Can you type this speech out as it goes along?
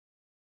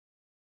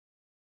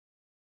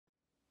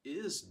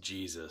Is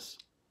Jesus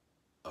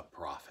a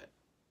prophet?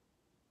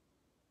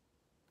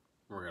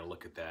 We're going to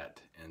look at that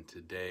in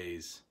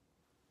today's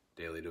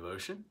daily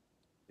devotion.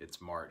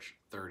 It's March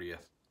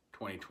 30th,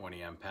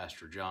 2020. I'm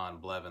Pastor John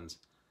Blevins.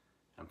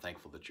 I'm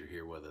thankful that you're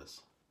here with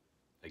us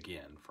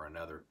again for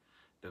another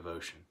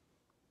devotion.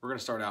 We're going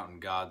to start out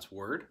in God's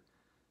Word,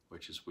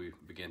 which as we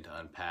begin to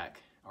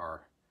unpack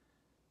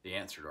the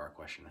answer to our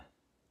question,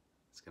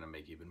 it's going to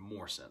make even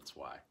more sense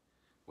why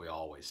we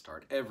always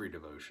start every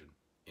devotion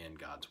in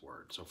God's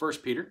Word. So 1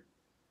 Peter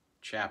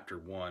chapter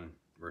 1,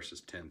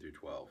 verses 10 through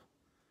 12.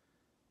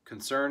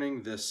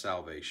 Concerning this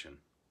salvation,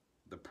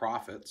 the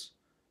prophets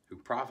who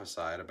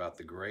prophesied about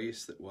the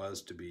grace that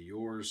was to be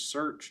yours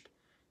searched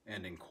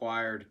and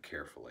inquired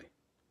carefully,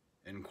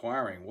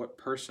 inquiring what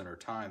person or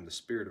time the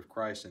Spirit of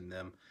Christ in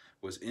them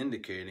was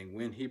indicating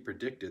when he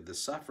predicted the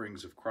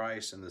sufferings of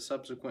Christ and the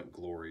subsequent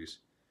glories.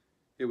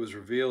 It was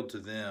revealed to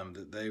them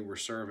that they were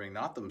serving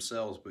not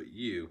themselves but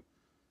you,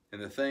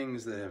 and the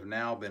things that have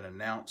now been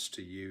announced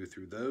to you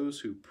through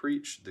those who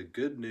preach the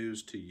good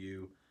news to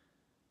you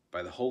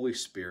by the Holy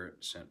Spirit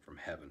sent from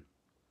heaven,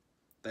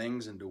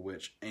 things into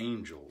which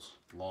angels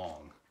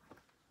long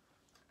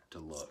to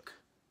look.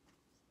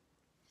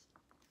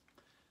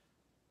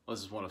 Well,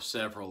 this is one of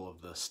several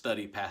of the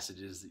study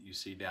passages that you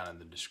see down in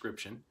the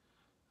description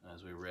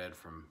as we read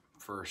from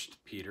 1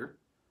 Peter.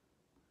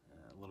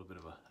 A little bit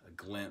of a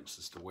glimpse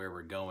as to where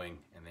we're going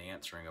in the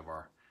answering of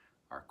our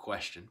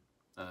question.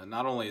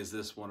 Not only is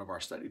this one of our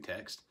study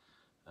texts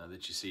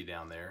that you see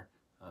down there,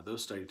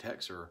 those study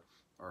texts are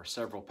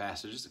several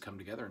passages that come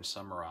together and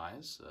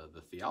summarize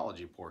the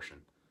theology portion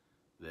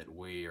that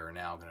we are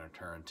now going to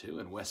turn to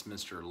in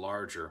Westminster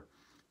Larger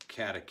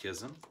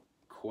Catechism,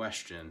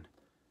 question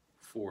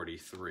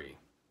 43.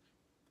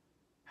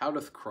 How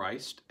doth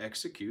Christ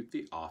execute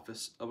the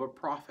office of a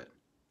prophet?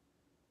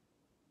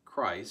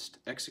 Christ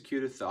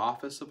executeth the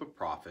office of a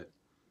prophet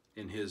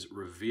in his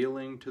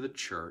revealing to the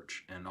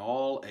church in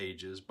all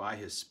ages by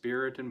his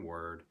Spirit and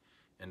word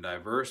in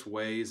diverse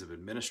ways of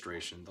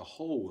administration the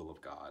whole will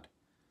of God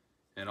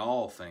in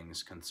all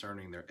things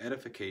concerning their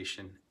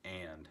edification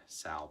and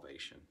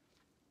salvation.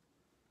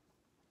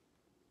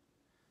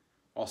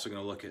 Also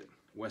going to look at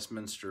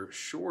Westminster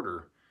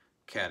Shorter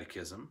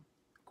Catechism,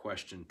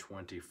 question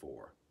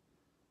 24.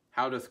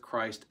 How doth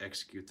Christ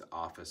execute the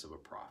office of a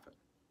prophet?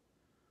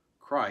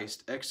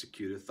 Christ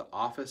executeth the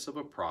office of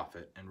a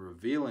prophet in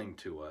revealing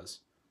to us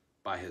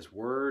by his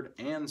word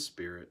and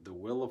Spirit the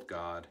will of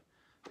God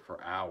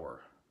for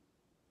our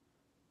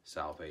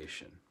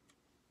salvation.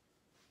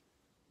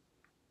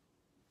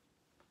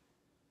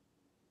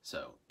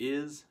 So,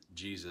 is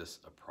Jesus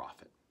a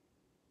prophet?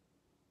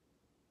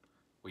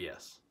 Well,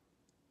 yes,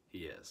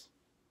 he is.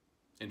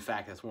 In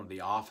fact, that's one of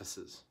the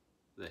offices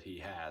that he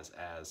has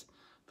as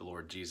the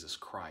Lord Jesus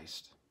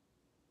Christ.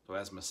 So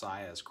as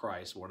Messiah, as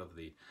Christ, one of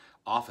the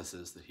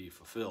offices that he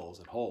fulfills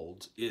and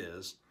holds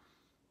is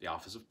the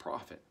office of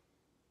prophet.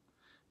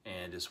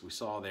 And as we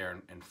saw there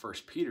in 1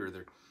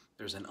 Peter,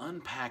 there's an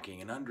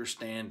unpacking and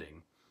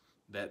understanding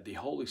that the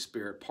Holy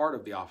Spirit, part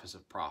of the office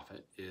of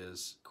prophet,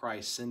 is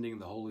Christ sending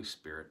the Holy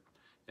Spirit,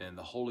 and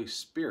the Holy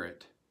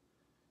Spirit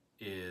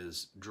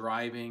is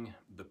driving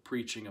the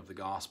preaching of the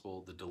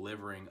gospel, the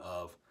delivering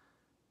of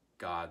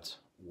God's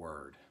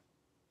word.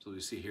 So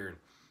we see here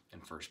in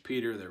 1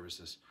 Peter, there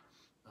was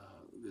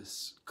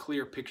this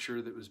clear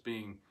picture that was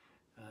being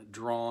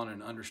drawn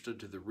and understood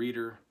to the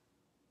reader.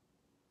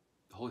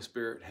 The Holy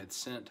Spirit had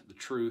sent the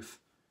truth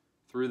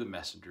through the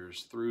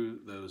messengers,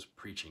 through those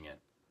preaching it,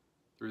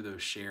 through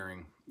those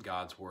sharing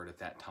God's word at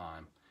that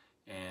time.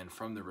 And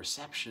from the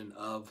reception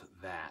of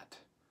that,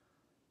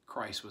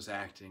 Christ was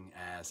acting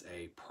as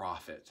a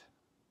prophet,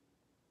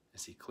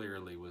 as he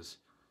clearly was,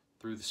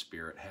 through the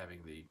Spirit,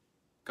 having the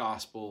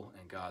gospel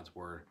and God's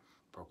word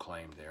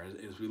proclaimed there.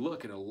 As we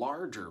look at a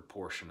larger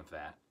portion of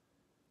that,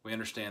 we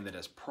understand that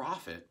as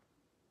prophet,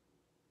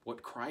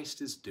 what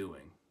Christ is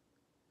doing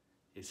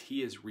is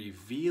he is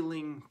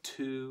revealing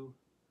to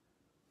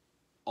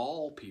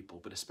all people,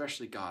 but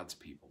especially God's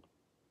people,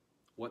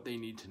 what they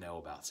need to know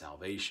about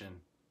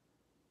salvation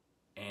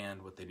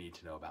and what they need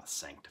to know about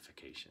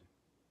sanctification.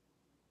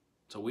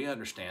 So we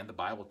understand the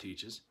Bible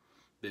teaches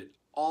that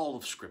all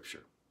of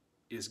Scripture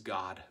is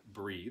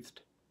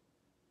God-breathed.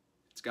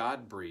 It's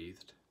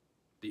God-breathed.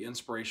 The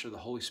inspiration of the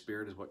Holy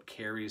Spirit is what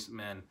carries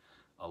men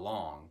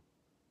along,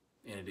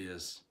 and it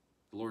is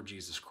the Lord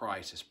Jesus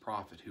Christ, his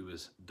prophet, who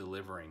is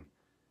delivering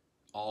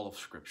all of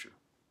Scripture.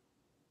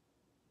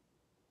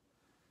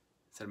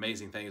 It's an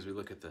amazing thing as we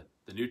look at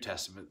the New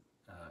Testament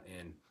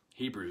in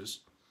Hebrews,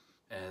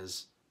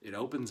 as it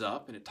opens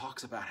up and it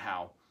talks about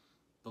how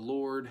the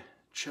Lord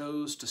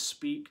chose to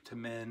speak to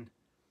men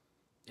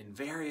in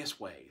various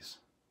ways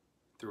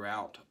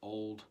throughout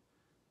Old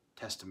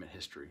Testament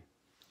history,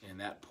 in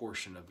that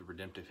portion of the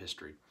redemptive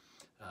history,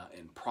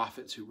 and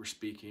prophets who were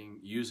speaking,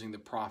 using the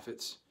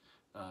prophets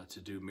to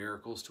do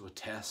miracles, to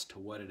attest to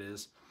what it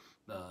is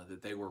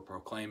that they were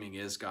proclaiming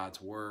is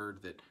God's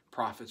word, that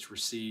prophets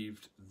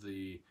received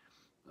the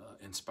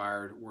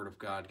inspired word of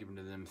God given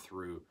to them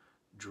through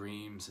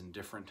dreams and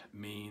different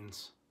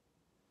means.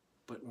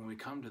 But when we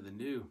come to the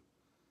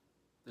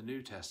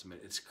New Testament,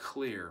 it's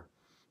clear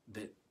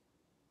that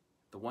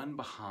the one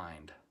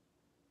behind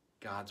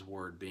God's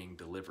word being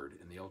delivered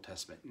in the Old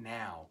Testament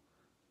now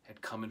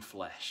had come in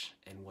flesh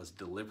and was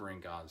delivering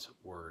God's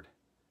word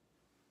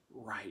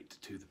right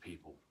to the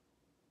people.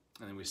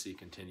 And then we see,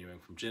 continuing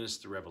from Genesis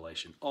to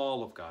Revelation,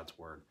 all of God's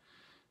word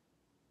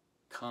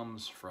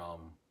comes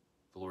from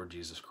the Lord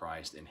Jesus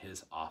Christ in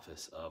his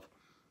office of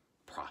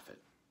prophet.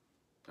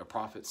 A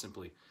prophet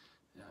simply,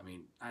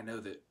 I know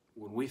that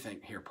when we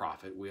hear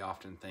prophet, we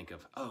often think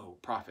of,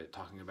 prophet,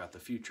 talking about the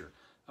future.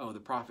 The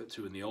prophets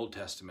who in the Old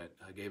Testament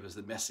gave us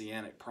the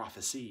messianic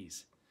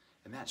prophecies.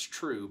 And that's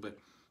true, but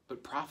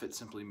prophet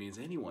simply means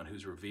anyone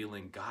who's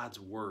revealing God's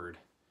word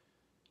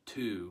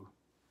to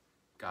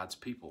God's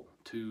people,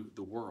 to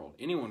the world.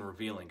 Anyone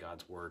revealing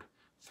God's word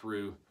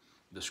through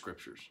the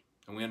scriptures.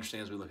 And we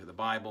understand as we look at the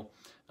Bible,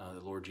 the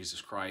Lord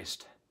Jesus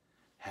Christ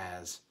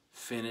has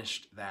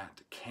finished that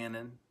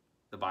canon.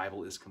 The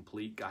Bible is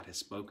complete. God has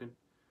spoken.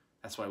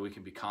 That's why we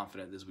can be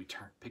confident as we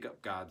pick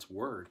up God's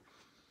word.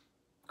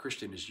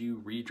 Christian, as you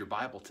read your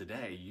Bible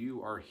today,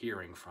 you are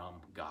hearing from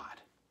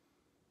God.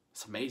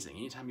 It's amazing.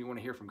 Anytime you want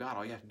to hear from God,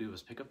 all you have to do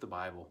is pick up the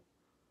Bible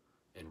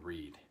and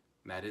read.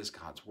 And that is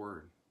God's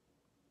word.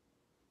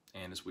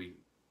 And as we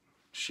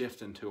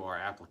shift into our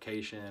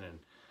application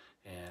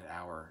and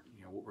our,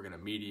 what we're going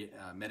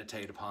to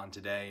meditate upon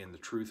today and the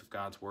truth of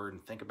God's word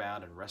and think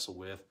about and wrestle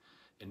with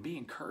and be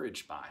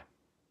encouraged by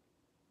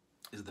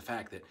is the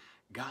fact that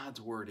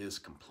God's word is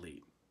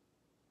complete.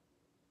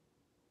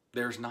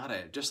 There's not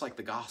just like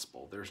the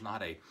gospel, there's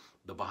not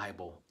the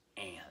Bible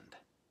and.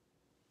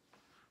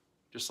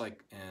 Just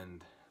like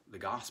in the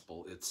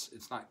gospel, it's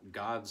not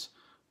God's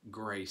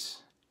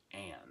grace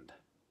and,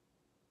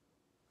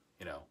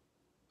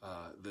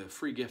 the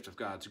free gift of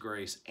God's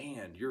grace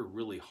and your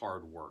really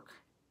hard work.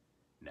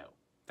 No,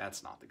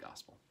 that's not the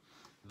gospel.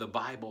 The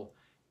Bible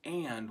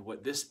and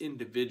what this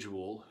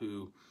individual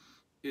who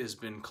has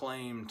been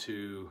claimed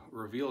to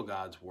reveal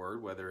God's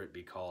word, whether it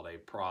be called a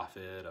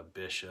prophet, a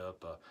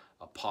bishop, a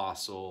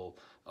apostle,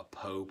 a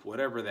pope,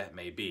 whatever that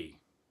may be,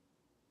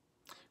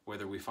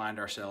 whether we find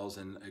ourselves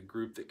in a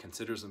group that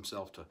considers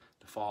themselves to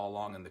fall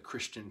along in the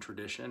Christian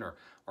tradition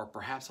or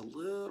perhaps a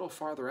little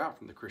farther out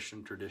from the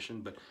Christian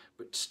tradition, but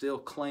still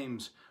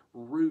claims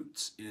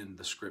roots in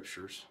the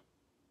scriptures.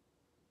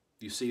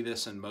 You see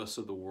this in most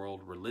of the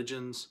world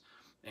religions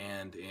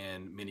and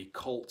in many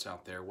cults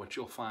out there. What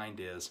you'll find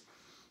is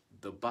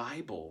the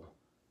Bible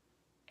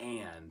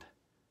and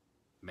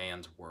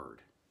man's word.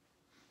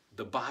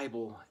 The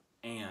Bible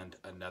and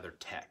another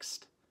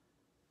text.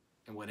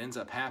 And what ends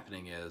up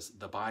happening is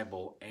the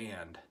Bible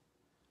and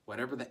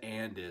whatever the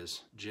and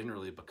is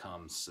generally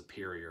becomes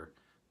superior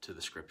to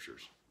the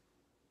scriptures.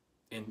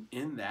 And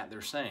in that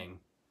they're saying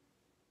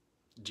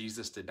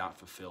Jesus did not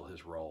fulfill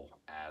his role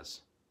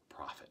as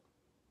prophet.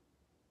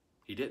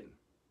 He didn't.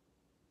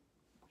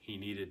 He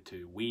needed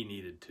to, we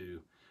needed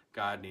to,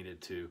 God needed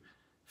to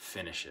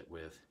finish it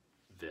with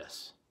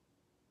this.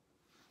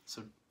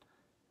 So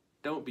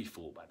don't be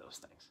fooled by those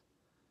things.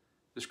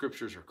 The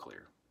scriptures are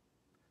clear.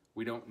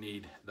 We don't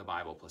need the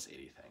Bible plus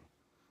anything.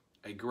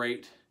 A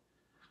great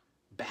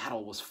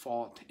battle was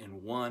fought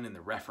and won in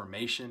the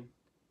Reformation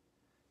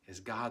as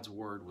God's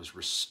word was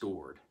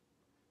restored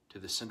to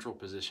the central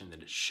position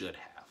that it should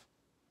have.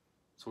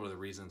 It's one of the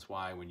reasons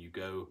why when you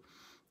go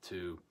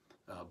to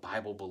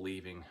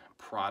Bible-believing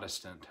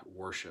Protestant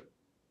worship,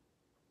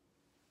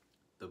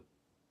 the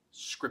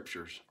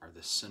scriptures are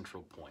the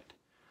central point.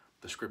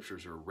 The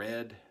scriptures are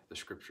read, the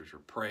scriptures are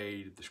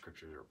prayed, the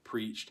scriptures are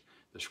preached,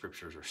 the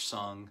scriptures are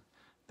sung,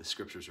 the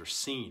scriptures are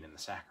seen in the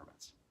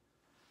sacraments.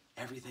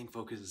 Everything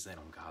focuses in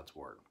on God's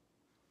word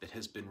that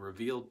has been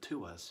revealed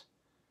to us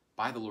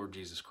by the Lord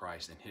Jesus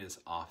Christ in his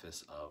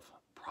office of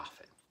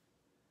prophet.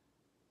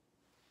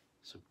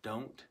 So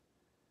don't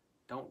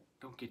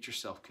get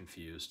yourself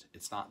confused.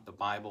 It's not the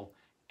Bible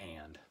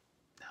and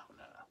no.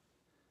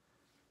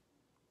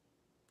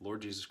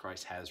 Lord Jesus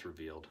Christ has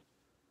revealed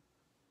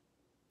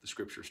the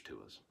scriptures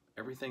to us.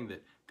 Everything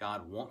that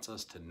God wants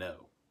us to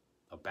know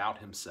about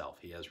himself,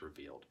 he has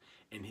revealed.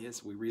 In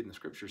we read in the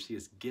scriptures, he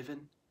has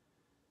given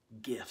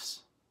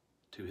gifts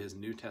to his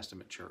New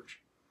Testament church.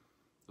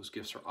 Those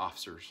gifts are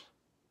officers.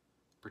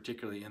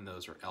 Particularly in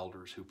those are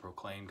elders who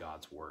proclaim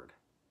God's word.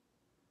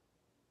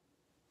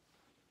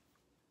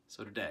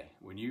 So today,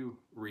 when you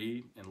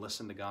read and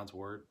listen to God's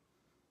word,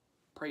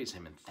 praise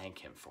him and thank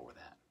him for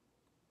that,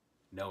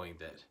 knowing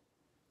that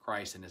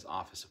Christ in his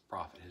office of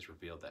prophet has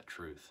revealed that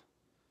truth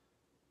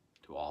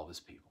to all of his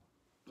people.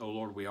 Oh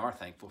Lord, we are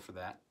thankful for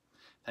that.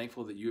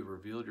 Thankful that you have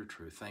revealed your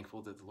truth.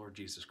 Thankful that the Lord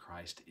Jesus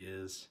Christ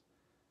is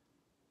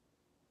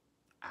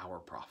our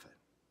prophet.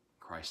 In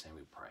Christ's name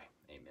we pray.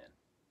 Amen.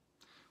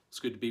 It's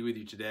good to be with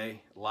you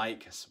today.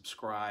 Like,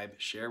 subscribe,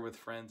 share with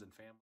friends and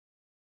family.